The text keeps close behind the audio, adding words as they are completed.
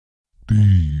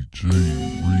J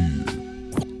Red.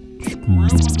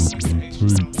 Screwed up looking at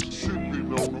tapes. 35-38,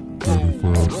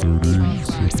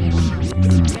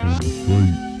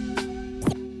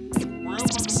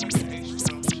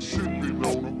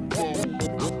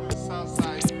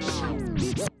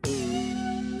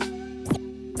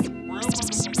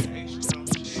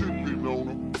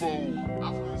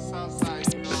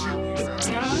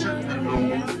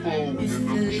 separate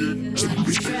the head from the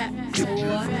fight.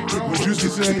 What you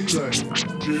say?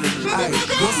 Hey,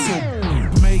 what's up?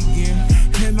 Megan,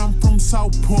 and I'm from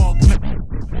South Park.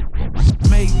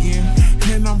 Megan,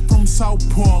 and I'm from South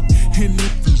Park. And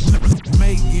if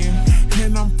Megan,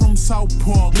 and I'm from South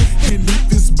Park. And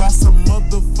if it's about some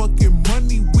motherfucking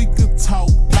money, we could talk.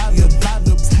 A lot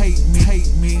of hate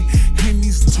me. And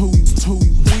these two.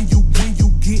 When you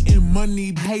getting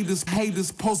money, haters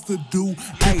supposed to do.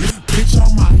 Hey, bitch,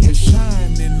 I'm out here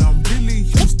shining. I'm really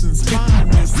Houston's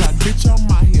finest. Bitch,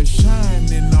 I'm out here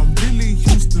shining. I'm really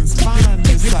Houston's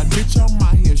finest. Bitch, I'm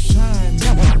out here shining.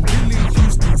 I'm really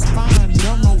Houston's finest.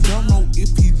 Don't know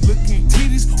if he looking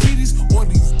titties or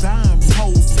these dimes.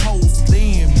 Hoes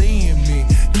stand me.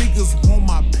 Niggas want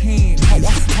my pen.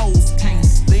 Hoes can't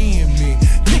stand me.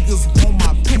 Niggas want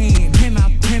my pen. Can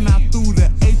I through the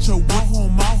HO?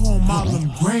 All them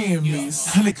Grammys.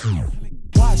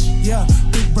 Watch, yeah,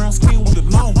 big brown skin with the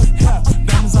long hair.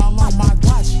 Diamonds all on my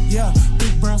watch, yeah,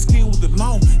 big brown skin with the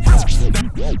long hair.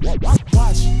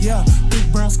 Watch, yeah,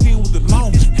 big brown skin with the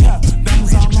long hair.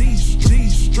 Diamonds all on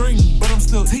G-string, but I'm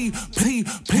still T.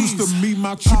 Used to meet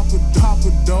my chopper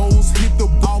doors, hit the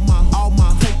all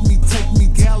my take me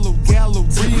Galleria.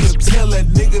 Tell that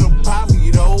nigga to buy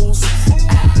me those.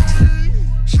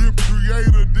 Trip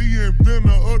creator, the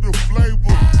inventor of the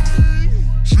flavor.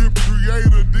 Trip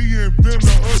creator, the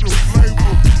inventor of the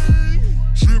flavor.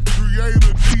 Trip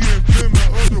creator, the inventor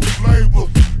of the flavor.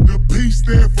 The P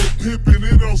stand for pimping,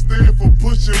 it don't stand for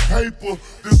pushing paper.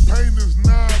 The pain is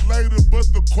later, but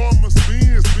the karma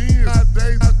spins.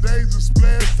 Nowadays it's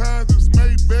splash times, it's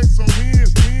made back on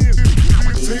hands.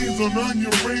 15s on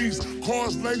onion rings,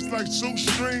 cars laced like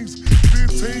shoestrings.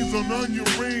 15s on onion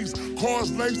rings,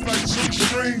 cars laced like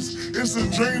shoestrings. It's a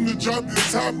dream to drop the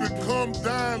top and come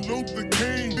down, Luther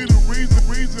King. Be the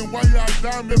reason why y'all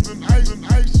diamonds and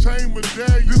ice chain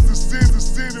medallion. This is the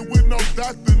city with no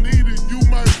doctor needed. You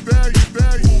might value.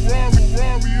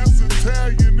 Ferrari is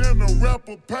Italian and a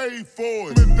rapper paid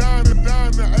for it. Been down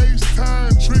the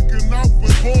H-time tricking off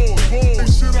with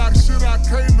boys. Shit I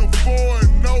can't afford,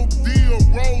 no deal,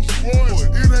 Rolls Royce.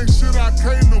 It ain't shit I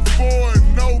can't afford,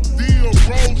 no deal,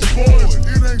 Rolls Royce.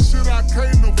 It ain't shit I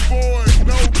can't afford,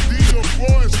 no deal,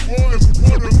 Rolls Royce.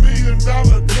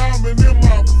 $250,000 diamond in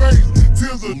my face,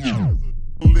 tears of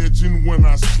legend when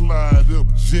I slide up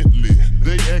gently.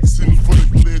 They asking for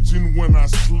the legend when I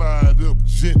slide up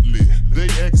gently. They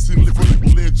asking for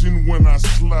the legend when I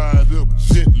slide up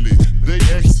gently. They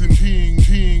asking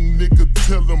king, nigga,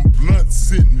 tell them blunt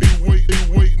sitting. They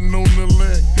waiting on the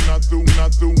leg. Not the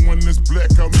one that's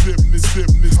black. I'm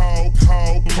sipping it. Hog,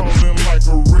 crawling like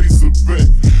a razorback.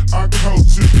 I caught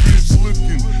your bitch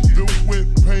looking. The wet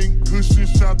paint cushion,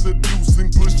 shot the deuce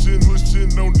and pushing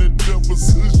on the double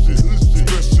cushion.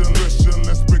 Special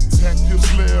and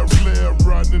spectacular, flare,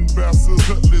 riding bastards,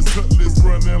 cutlass,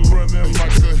 running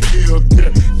like a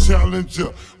Hellcat.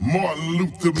 Challenger, Martin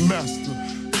Luther Master,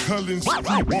 Cullen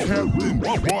Street Captain,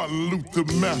 Martin Luther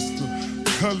Master,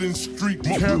 Cullen Street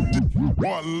Captain,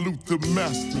 Martin Luther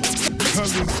Master,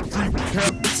 Cullen Street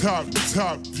Captain,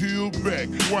 top, peel back,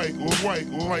 white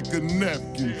like a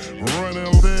napkin, running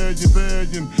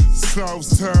Italian,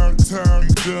 Southside, done,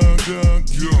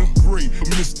 get great,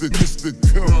 Mr.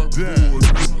 Come down.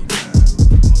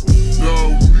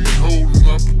 Dog me holding,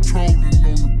 I'm patrolling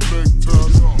on the black top.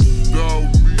 Dog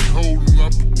me holding, I'm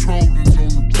patrolling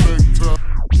on the black top.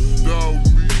 Dog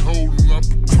me holding, I'm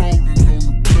patrolling on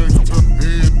the black top.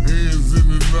 Hands in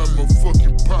and out my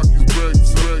fucking pockets, racks,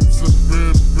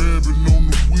 grabbing on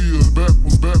the wheel,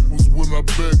 backwards when I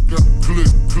back up.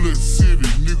 Click city,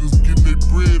 niggas getting their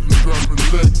bread and dropping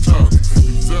laptops.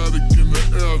 Exotic in the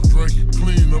air, drinking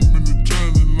clean, I'm in the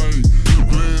turning lane.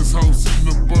 Glass house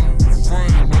in the bottom of the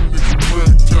frame, my nigga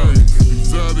black tie.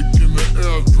 Exotic in the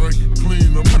air, drinking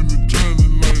clean, I'm in the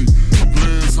turning lane.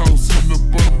 Glass house in the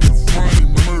bottom of the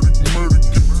frame, murder,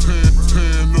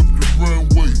 tearing up the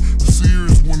runway.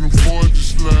 Serious when the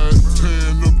forges slide,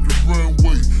 tearing up the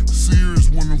runway. Serious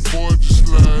when the forges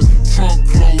slide. Trunk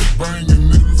closed,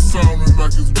 banging, niggas sounding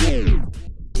like it's war.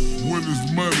 When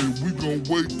it's money, we gon'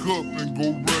 wake up and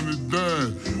go run it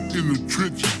down. In the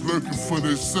trenches, lurking for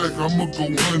that sack, I'ma go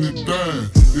hunt it down.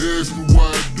 They ask me why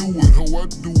I do it, how I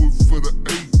do it for the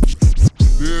H.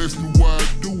 They ask me why I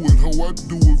do it, how I I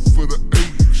do it for the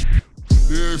H.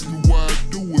 They ask me why I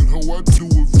do it, ho, I do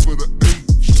it for the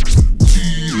H.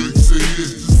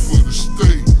 G-X-A-S for the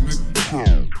state,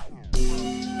 nigga.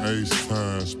 Ace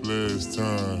time, splash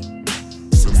time.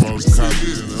 The most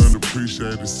copied and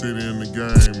unappreciated city in the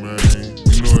game, man.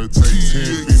 You know it takes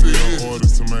 10 female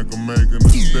artists to make a making a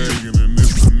stallion, and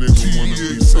this a nigga wanna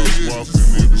be so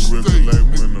walking every record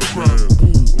label in America.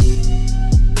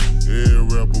 Every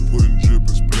rapper putting drip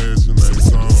and splash in their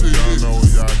songs. Y'all know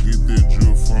where y'all get that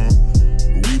drip from.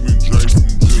 But we been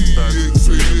draping drip out at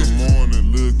 3 in the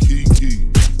morning, Lil Kiki.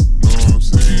 Know what I'm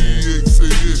saying?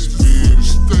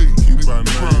 Keep my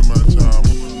name, my child.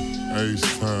 Ace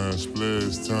time,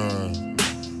 splash time.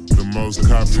 The most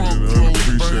copied and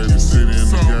unappreciated city in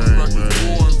the game, man.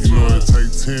 You know it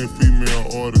takes 10 female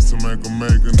artists to make a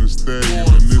making a stallion,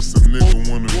 and this a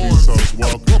nigga wanna be so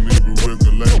walking every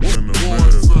record label in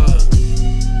America.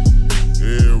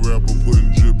 Every rapper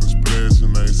putting drip and splash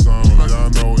in their songs. Y'all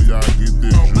know where y'all get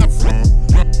that drip from.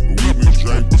 But we been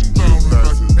draping drip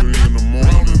out till 3 in the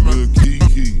morning, Lil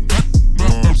Kiki. Know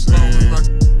what I'm saying?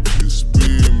 You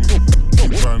spin me.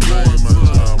 Keep my name, my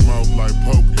child, mouth like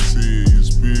Pokey said. You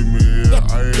spin me, yeah.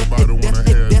 Everybody wanna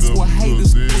have double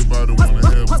cups. Everybody wanna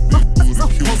have a big booty,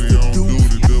 cutie on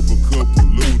duty, double cup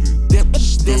polluted.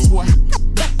 That's what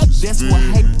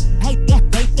hate.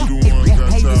 You the one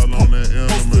got y'all on that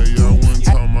anime. Y'all wasn't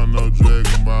talking about no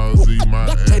Dragon Ball Z, my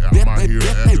hero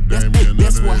academia, none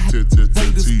of that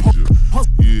teacher.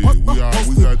 Yeah,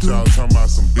 we got y'all talking about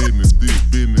some business, this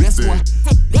business, that.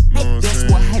 Know what I'm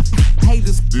saying?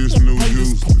 This new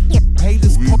Houston.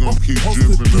 We gon' keep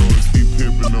dripping on and keep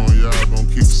pimping on. Y'all gon'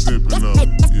 keep sipping on.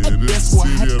 Yeah, this the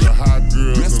city of the hot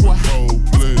girls and the cold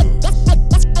players.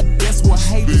 That's what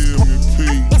haters. Feel me, P.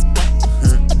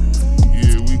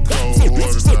 Yeah, we cold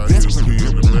hearted out here, P,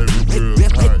 and the baby girls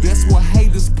hot. That's what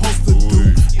haters supposed to do.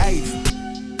 Hey.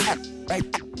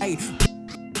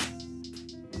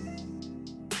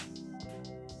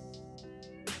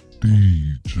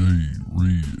 DJ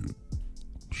Red.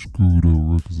 Screwed up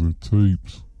records and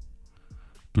tapes.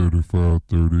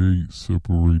 35-38,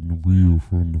 separating the real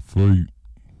from the fake.